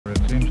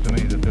seems to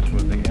me that this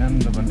was the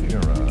end of an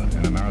era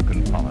in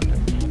American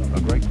politics,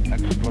 a great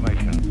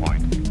exclamation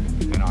point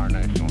in our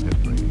national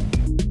history.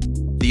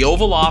 The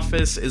Oval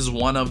Office is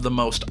one of the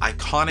most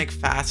iconic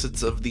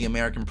facets of the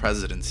American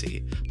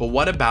presidency, but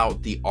what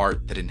about the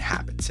art that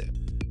inhabits it?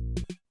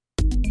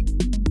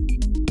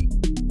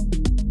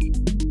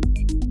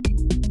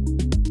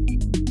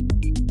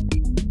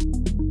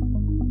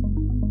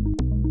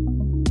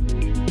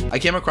 I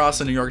came across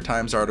a New York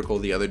Times article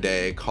the other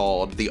day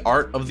called "The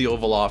Art of the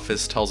Oval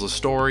Office Tells a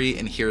Story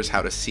and Here's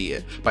How to See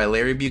It" by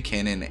Larry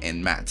Buchanan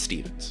and Matt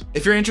Stevens.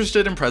 If you're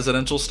interested in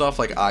presidential stuff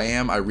like I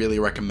am, I really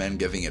recommend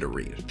giving it a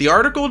read. The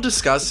article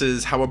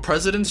discusses how a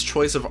president's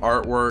choice of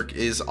artwork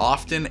is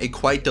often a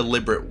quite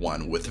deliberate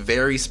one with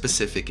very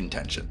specific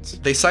intentions.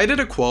 They cited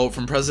a quote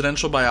from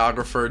presidential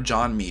biographer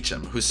John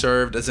Meacham, who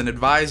served as an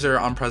advisor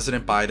on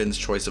President Biden's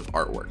choice of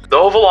artwork. "The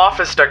Oval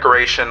Office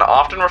decoration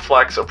often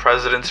reflects a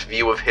president's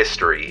view of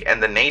history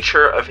and the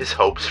nature of his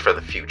hopes for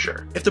the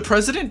future. If the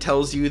president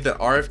tells you that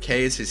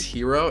RFK is his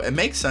hero, it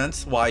makes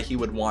sense why he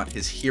would want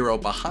his hero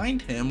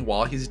behind him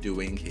while he's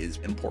doing his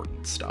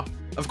important stuff.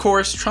 Of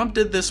course, Trump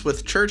did this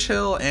with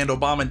Churchill and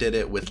Obama did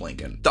it with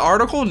Lincoln." The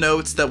article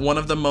notes that one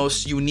of the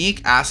most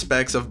unique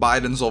aspects of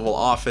Biden's Oval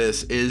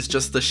Office is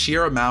just the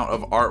sheer amount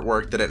of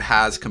artwork that it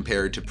has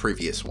compared to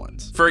previous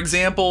ones. For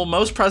example,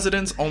 most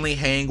presidents only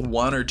hang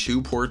 1 or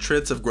 2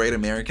 portraits of great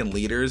American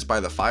leaders by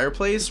the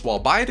fireplace,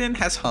 while Biden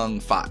has hung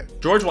 5.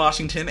 George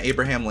Washington,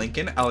 Abraham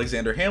Lincoln,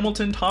 Alexander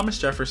Hamilton, Thomas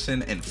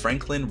Jefferson, and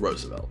Franklin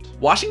Roosevelt.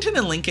 Washington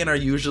and Lincoln are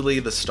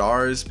usually the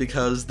stars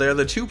because they're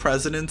the 2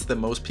 presidents that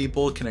most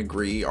people can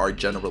agree are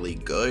generally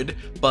good,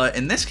 but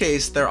in this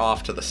case, they're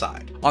off to the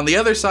side. On the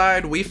other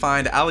side, we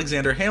find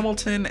Alexander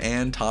Hamilton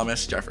and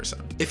Thomas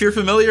Jefferson. If you're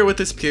familiar with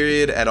this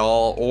period at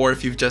all, or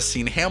if you've just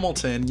seen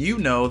Hamilton, you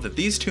know that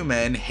these 2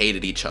 men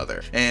hated each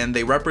other, and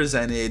they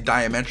represented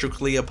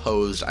diametrically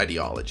opposed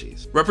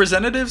ideologies.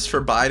 Representatives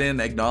for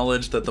Biden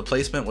acknowledged that the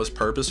placement was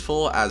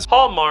purposeful as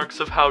hallmarks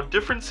of how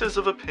differences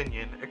of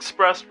opinion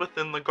expressed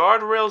within the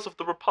guardrails of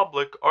the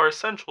republic are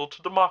essential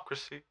to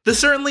democracy. This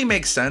certainly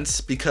makes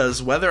sense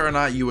because whether or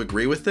not you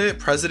agree with it,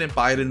 President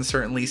Biden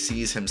certainly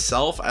sees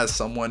himself as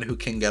someone who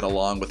can get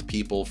along with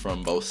people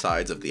from both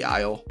sides of the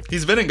aisle.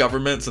 He's been in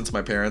government since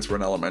my parents were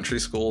in elementary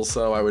school,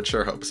 so I would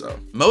sure hope so.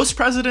 Most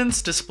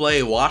presidents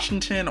display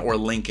Washington or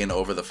Lincoln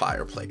over the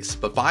fireplace,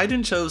 but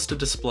Biden chose to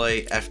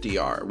display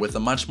FDR with a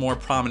much more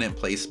prominent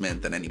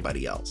placement than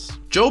anybody else.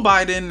 Joe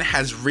Biden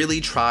has really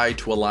tried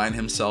to align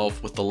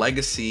himself with the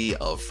legacy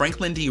of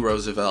Franklin D.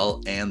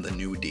 Roosevelt and the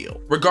New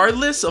Deal.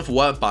 Regardless of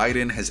what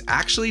Biden has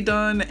actually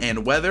done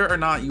and whether or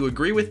not you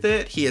agree with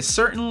it, he has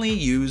certainly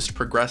used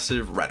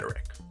progressive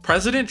rhetoric.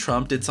 President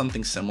Trump did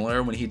something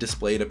similar when he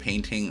displayed a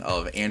painting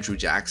of Andrew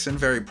Jackson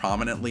very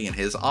prominently in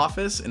his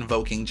office,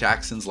 invoking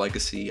Jackson's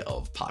legacy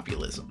of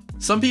populism.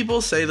 Some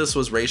people say this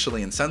was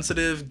racially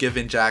insensitive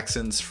given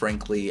Jackson's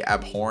frankly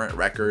abhorrent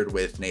record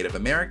with Native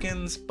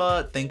Americans,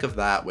 but think of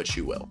that which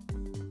you will.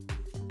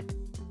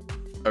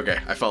 Okay,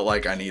 I felt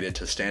like I needed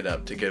to stand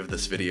up to give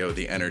this video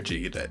the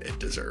energy that it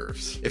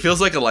deserves. It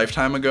feels like a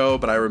lifetime ago,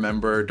 but I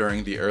remember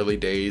during the early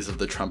days of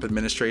the Trump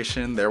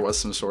administration, there was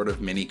some sort of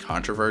mini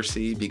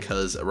controversy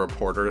because a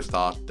reporter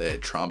thought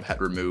that Trump had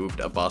removed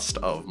a bust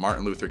of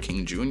Martin Luther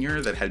King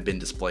Jr. that had been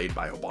displayed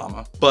by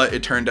Obama. But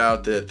it turned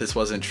out that this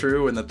wasn't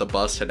true and that the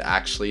bust had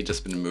actually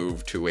just been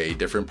moved to a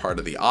different part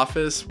of the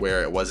office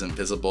where it wasn't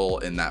visible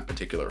in that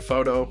particular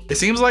photo. It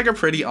seems like a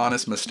pretty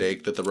honest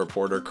mistake that the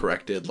reporter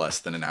corrected less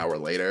than an hour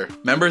later.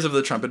 Members of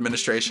the Trump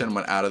administration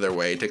went out of their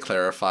way to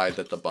clarify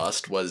that the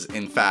bust was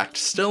in fact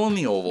still in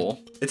the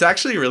Oval. It's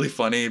actually really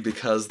funny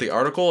because the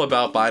article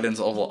about Biden's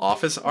Oval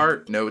Office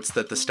art notes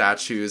that the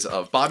statues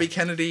of Bobby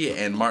Kennedy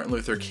and Martin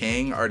Luther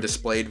King are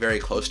displayed very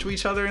close to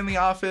each other in the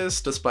office,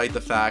 despite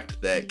the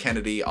fact that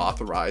Kennedy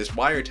authorized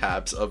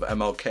wiretaps of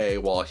MLK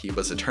while he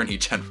was Attorney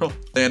General.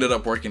 They ended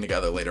up working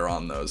together later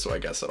on though, so I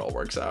guess it all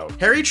works out.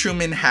 Harry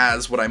Truman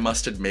has what I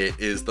must admit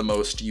is the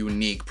most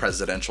unique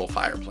presidential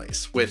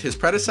fireplace, with his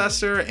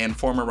predecessor and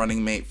former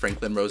running mate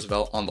Franklin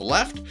Roosevelt on the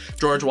left,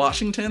 George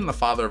Washington, the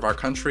father of our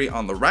country,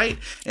 on the right,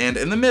 and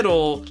in the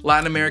middle,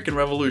 Latin American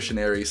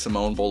revolutionary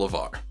Simón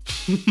Bolívar.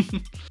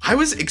 I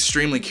was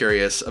extremely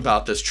curious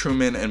about this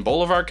Truman and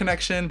Bolivar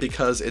connection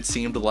because it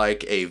seemed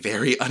like a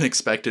very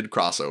unexpected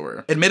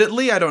crossover.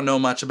 Admittedly, I don't know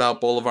much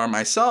about Bolivar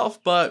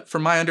myself, but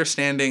from my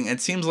understanding, it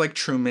seems like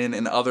Truman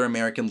and other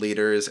American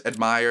leaders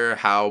admire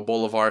how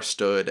Bolivar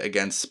stood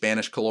against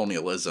Spanish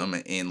colonialism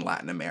in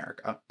Latin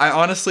America. I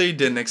honestly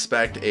didn't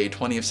expect a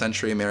 20th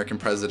century American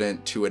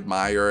president to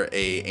admire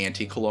a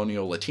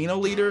anti-colonial Latino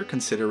leader,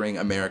 considering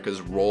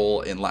America's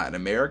role in Latin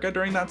America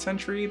during that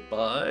century,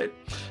 but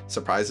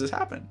surprises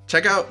happen.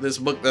 Check out this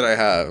book that I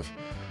have.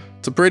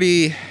 It's a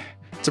pretty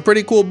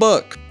cool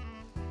book.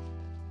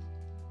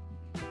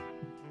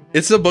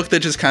 It's a book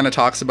that just kind of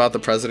talks about the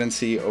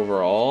presidency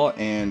overall,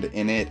 and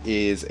in it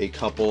is a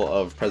couple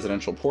of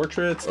presidential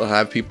portraits. I'll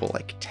have people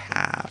like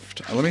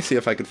Taft, Let me see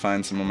if I could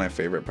find some of my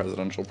favorite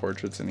presidential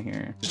portraits in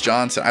here.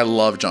 Johnson, I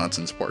love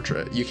Johnson's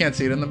portrait. You can't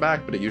see it in the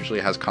back, but it usually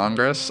has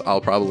Congress. I'll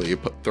probably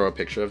throw a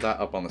picture of that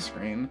up on the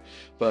screen,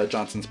 but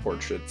Johnson's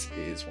portraits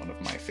is one of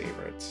my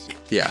favorites.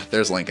 Yeah,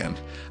 there's Lincoln.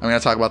 I'm gonna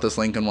talk about this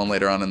Lincoln one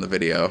later on in the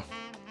video.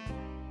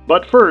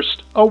 But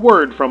first, a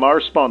word from our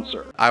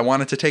sponsor. I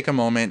wanted to take a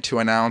moment to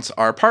announce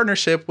our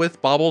partnership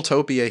with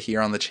Bobbletopia here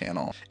on the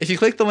channel. If you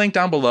click the link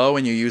down below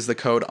and you use the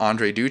code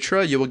Andre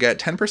Dutra, you will get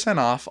 10%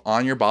 off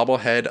on your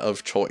bobblehead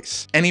of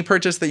choice. Any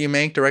purchase that you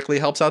make directly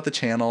helps out the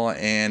channel,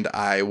 and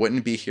I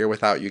wouldn't be here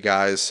without you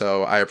guys,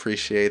 so I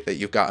appreciate that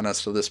you've gotten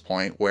us to this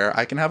point where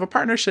I can have a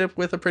partnership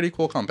with a pretty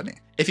cool company.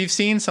 If you've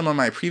seen some of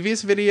my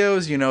previous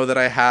videos, you know that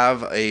I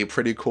have a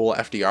pretty cool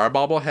FDR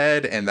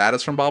bobblehead, and that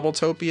is from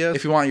Bobbletopia.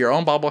 If you want your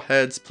own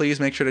bobbleheads,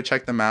 please make sure to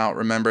check them out.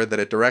 Remember that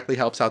it directly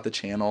helps out the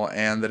channel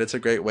and that it's a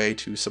great way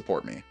to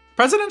support me.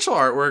 Presidential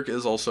artwork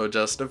is also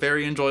just a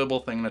very enjoyable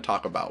thing to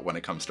talk about when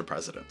it comes to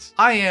presidents.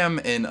 I am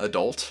an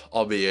adult,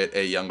 albeit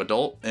a young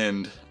adult,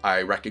 and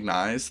I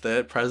recognize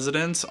that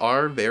presidents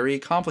are very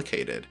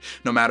complicated.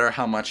 No matter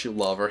how much you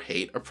love or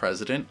hate a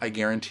president, I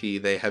guarantee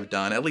they have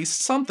done at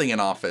least something in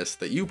office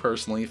that you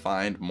personally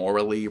find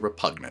morally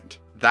repugnant.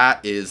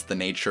 That is the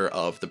nature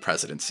of the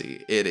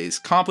presidency. It is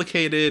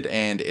complicated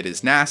and it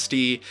is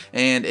nasty,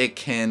 and it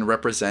can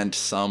represent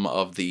some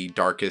of the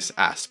darkest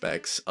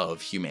aspects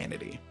of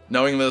humanity.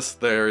 Knowing this,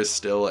 there is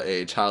still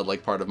a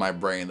childlike part of my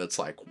brain that's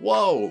like,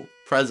 whoa,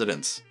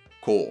 presidents.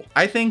 Cool.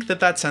 I think that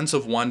that sense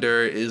of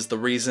wonder is the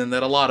reason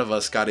that a lot of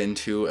us got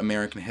into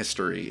American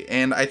history,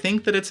 and I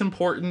think that it's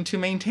important to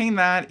maintain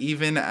that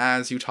even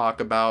as you talk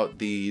about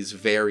these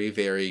very,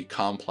 very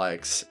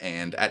complex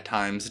and at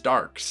times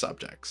dark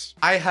subjects.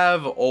 I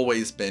have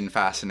always been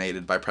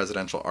fascinated by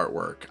presidential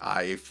artwork.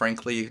 I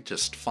frankly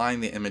just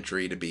find the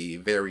imagery to be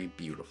very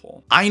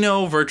beautiful. I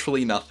know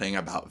virtually nothing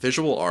about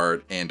visual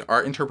art and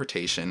art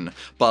interpretation,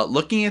 but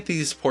looking at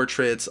these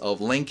portraits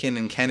of Lincoln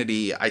and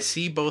Kennedy, I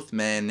see both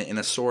men in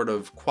a sort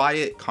of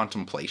quiet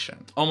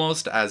contemplation,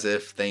 almost as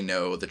if they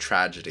know the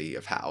tragedy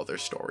of how their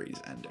stories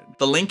ended.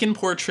 The Lincoln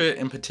portrait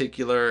in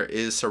particular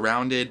is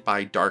surrounded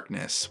by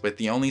darkness, with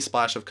the only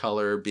splash of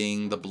color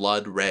being the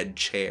blood red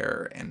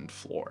chair and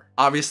floor.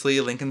 Obviously,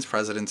 Lincoln's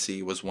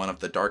presidency was one of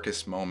the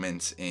darkest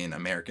moments in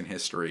American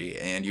history,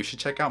 and you should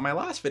check out my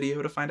last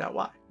video to find out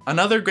why.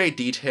 Another great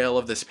detail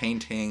of this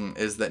painting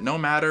is that no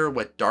matter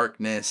what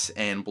darkness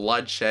and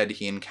bloodshed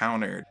he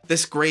encountered,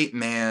 this great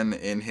man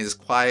in his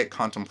quiet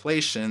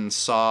contemplation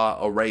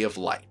saw a ray of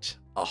light,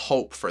 a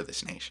hope for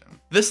this nation.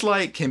 This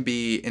light can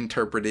be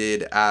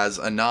interpreted as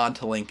a nod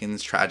to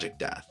Lincoln's tragic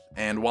death.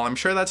 And while I'm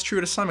sure that's true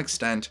to some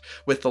extent,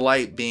 with the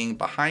light being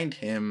behind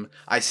him,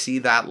 I see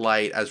that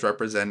light as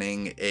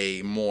representing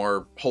a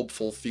more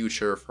hopeful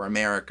future for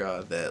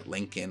America that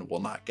Lincoln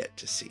will not get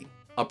to see.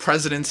 A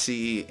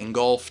presidency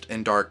engulfed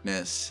in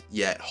darkness,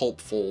 yet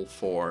hopeful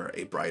for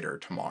a brighter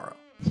tomorrow.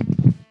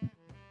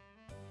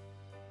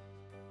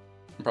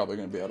 I'm probably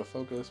going to be out of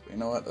focus, but you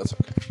know what? That's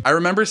okay. I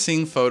remember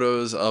seeing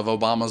photos of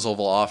Obama's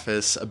Oval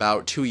Office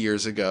about 2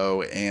 years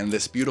ago, and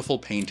this beautiful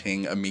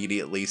painting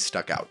immediately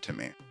stuck out to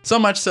me. So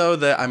much so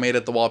that I made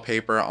it the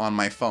wallpaper on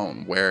my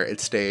phone, where it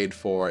stayed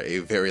for a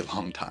very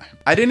long time.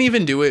 I didn't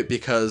even do it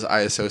because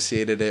I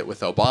associated it with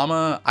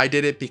Obama. I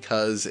did it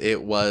because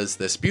it was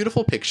this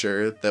beautiful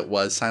picture that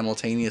was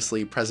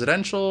simultaneously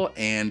presidential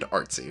and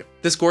artsy.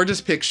 This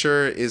gorgeous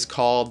picture is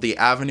called The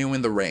Avenue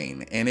in the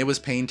Rain, and it was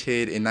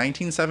painted in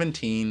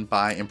 1917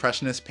 by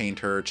Impressionist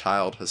painter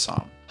Childe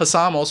Hassam.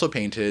 Hassam also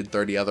painted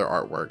 30 other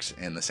artworks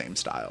in the same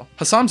style.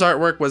 Hassam's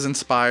artwork was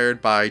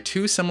inspired by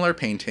two similar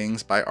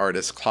paintings by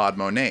artist Claude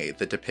Monet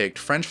that depict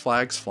French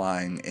flags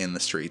flying in the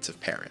streets of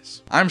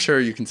Paris. I'm sure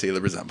you can see the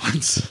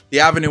resemblance.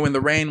 The Avenue in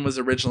the Rain was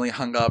originally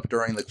hung up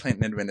during the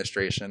Clinton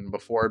administration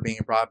before being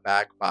brought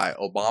back by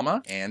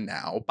Obama and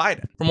now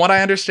Biden. From what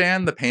I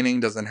understand, the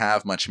painting doesn't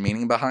have much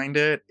meaning behind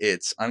it.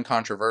 It's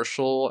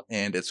uncontroversial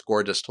and it's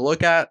gorgeous to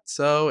look at,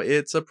 so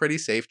it's a pretty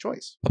safe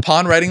choice.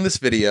 Upon writing this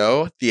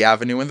video, The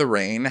Avenue in the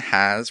Rain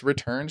has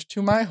returned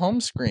to my home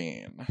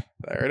screen.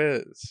 There it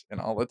is in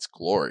all its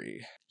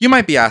glory. You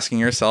might be asking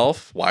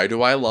yourself, why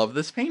do I love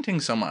this painting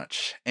so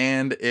much?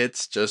 And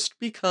it's just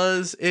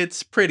because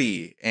it's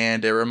pretty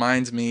and it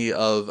reminds me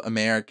of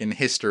American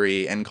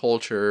history and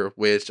culture,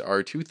 which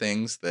are two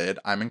things that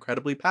I'm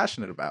incredibly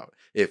passionate about,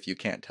 if you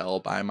can't tell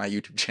by my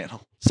YouTube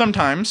channel.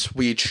 Sometimes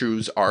we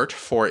choose art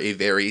for a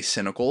very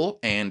cynical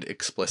and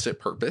explicit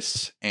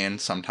purpose, and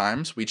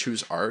sometimes we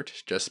choose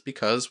art just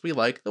because we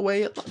like the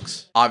way it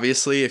looks.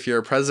 Obviously, if you're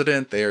a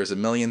president, there's a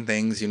million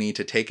things you need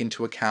to take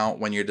into account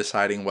when you're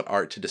deciding what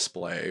art to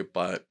display,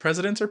 but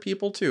presidents are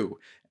people too,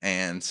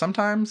 and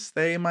sometimes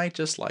they might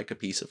just like a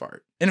piece of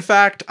art. In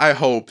fact, I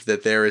hope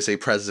that there is a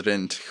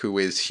president who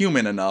is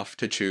human enough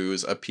to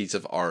choose a piece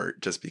of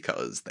art just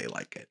because they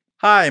like it.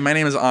 Hi, my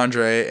name is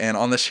Andre, and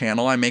on this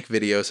channel I make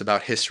videos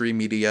about history,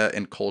 media,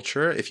 and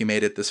culture. If you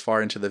made it this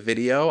far into the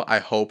video, I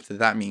hope that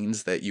that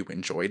means that you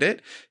enjoyed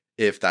it.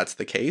 If that's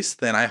the case,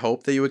 then I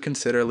hope that you would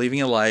consider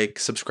leaving a like,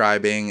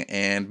 subscribing,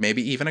 and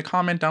maybe even a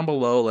comment down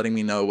below letting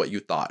me know what you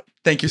thought.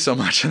 Thank you so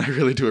much, and I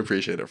really do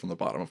appreciate it from the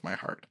bottom of my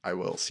heart. I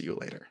will see you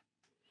later.